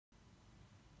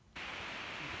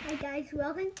Hi guys,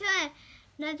 welcome to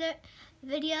another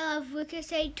video of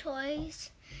Lucas A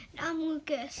Toys. I'm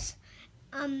Lucas.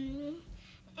 I'm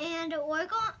going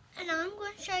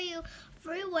to show you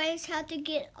 3 ways how to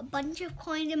get a bunch of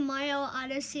coins in Mario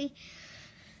Odyssey.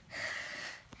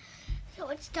 So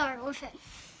let's start with it.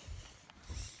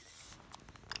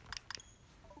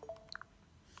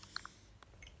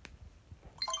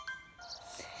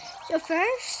 So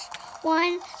first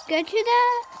one, go to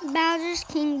the Bowser's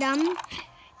Kingdom.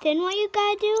 Then what you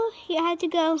gotta do, you have to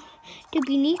go to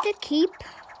beneath the keep.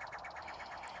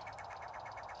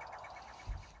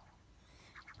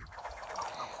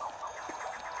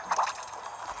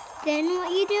 Then what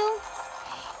you do,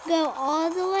 go all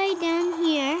the way down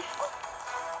here.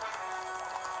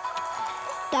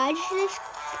 Dodge the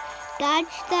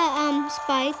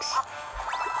spikes.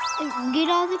 And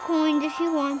get all the coins if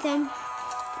you want them.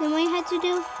 Then what you have to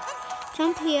do,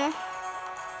 jump here.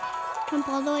 Jump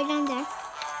all the way down there.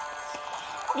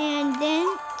 And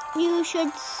then you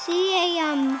should see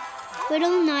a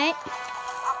little nut.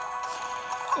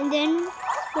 And then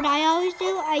what I always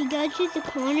do, I go to the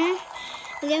corner.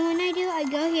 And then when I do, I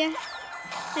go here.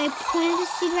 I plant the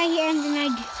seed right here and then I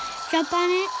jump on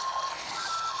it.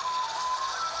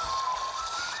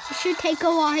 It should take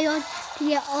a while to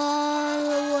get all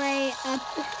the way up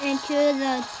into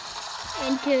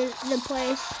the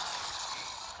place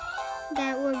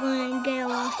that we're going to get a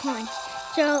lot of coins.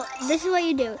 So this is what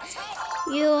you do.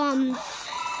 You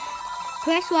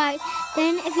press Y.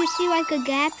 Then if you see like a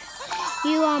gap,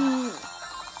 you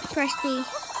press B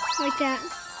like that.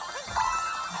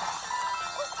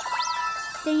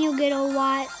 Then you'll get a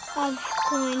lot of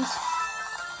coins.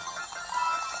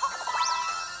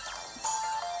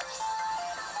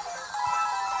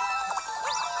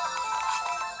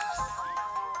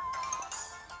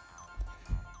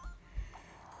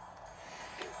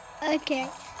 Okay,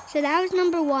 so that was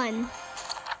number 1.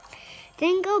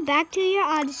 Then go back to your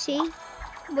Odyssey,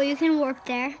 where you can work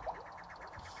there.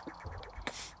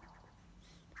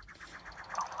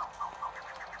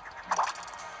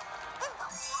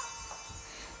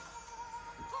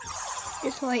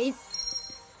 Just wait.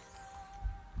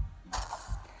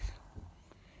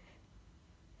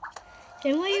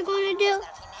 Then what you're going to do,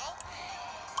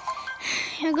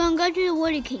 you're going to go to the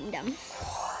Woody Kingdom.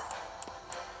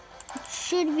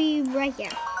 Should be right here.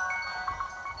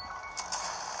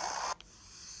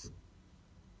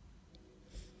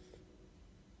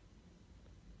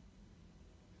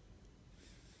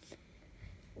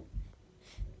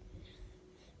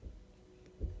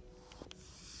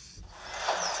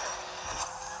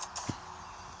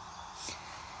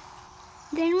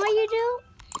 Then what you do,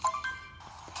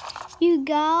 you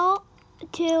go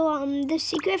to the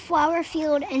secret flower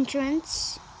field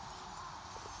entrance.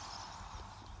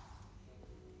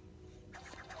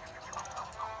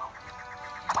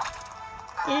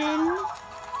 Then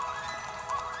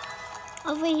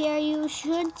over here you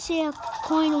should see a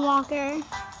coin walker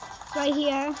right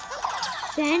here.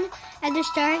 Then at the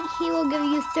start he will give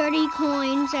you 30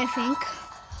 coins, I think.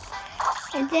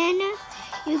 And then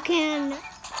you can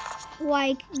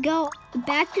like go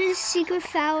back to the secret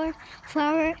flower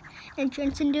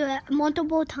entrance and do it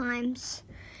multiple times.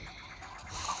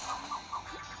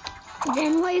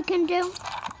 Then what you can do,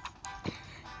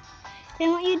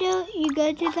 you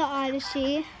go to the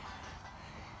Odyssey.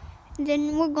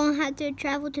 Then we're going to have to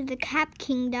travel to the Cap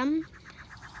Kingdom.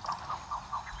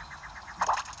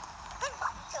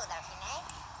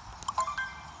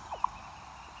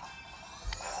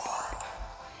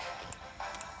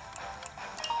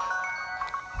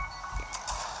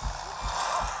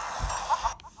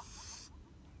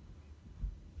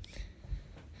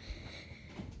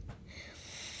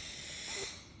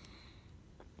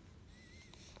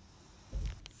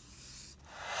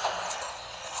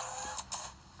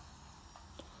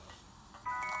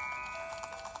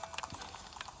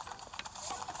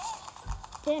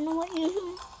 Then what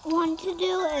you want to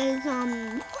do is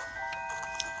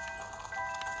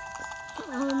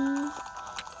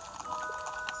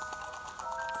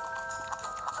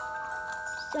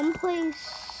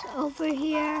someplace over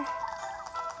here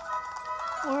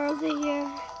or over here.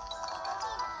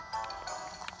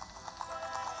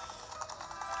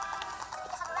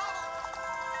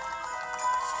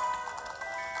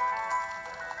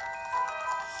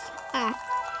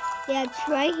 Yeah, it's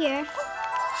right here.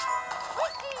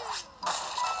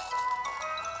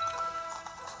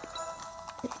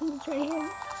 I think it's right here.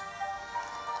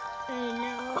 I don't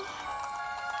know.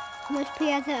 Must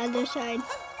be at the other side.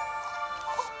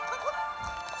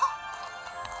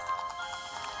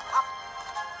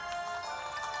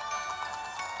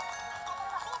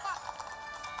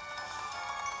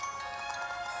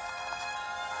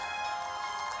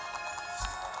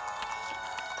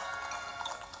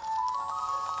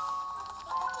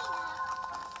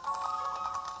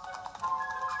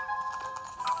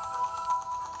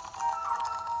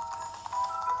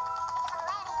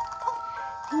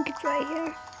 think it's right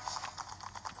here.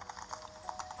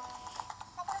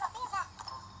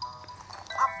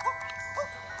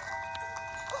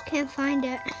 Can't find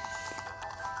it.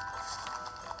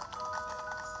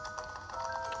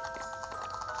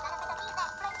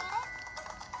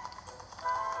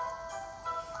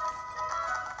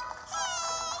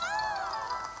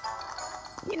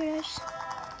 Here it is.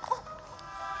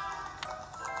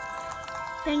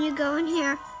 Then you go in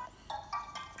here.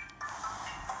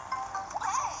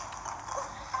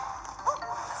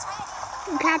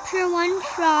 You capture one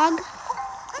frog.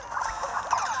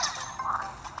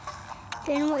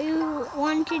 Then what you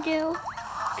want to do,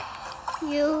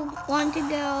 you want to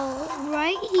go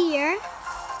right here.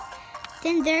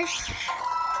 Then there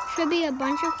should be a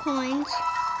bunch of coins.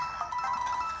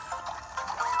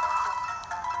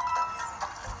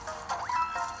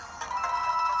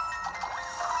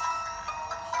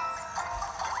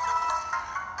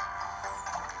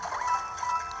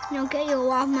 You'll get you a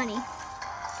lot of money.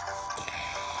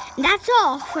 And that's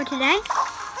all for today.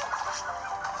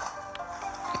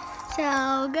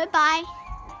 So goodbye.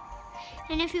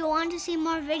 And if you want to see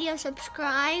more videos,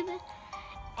 subscribe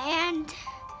and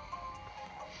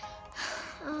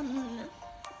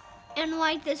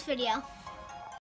like this video.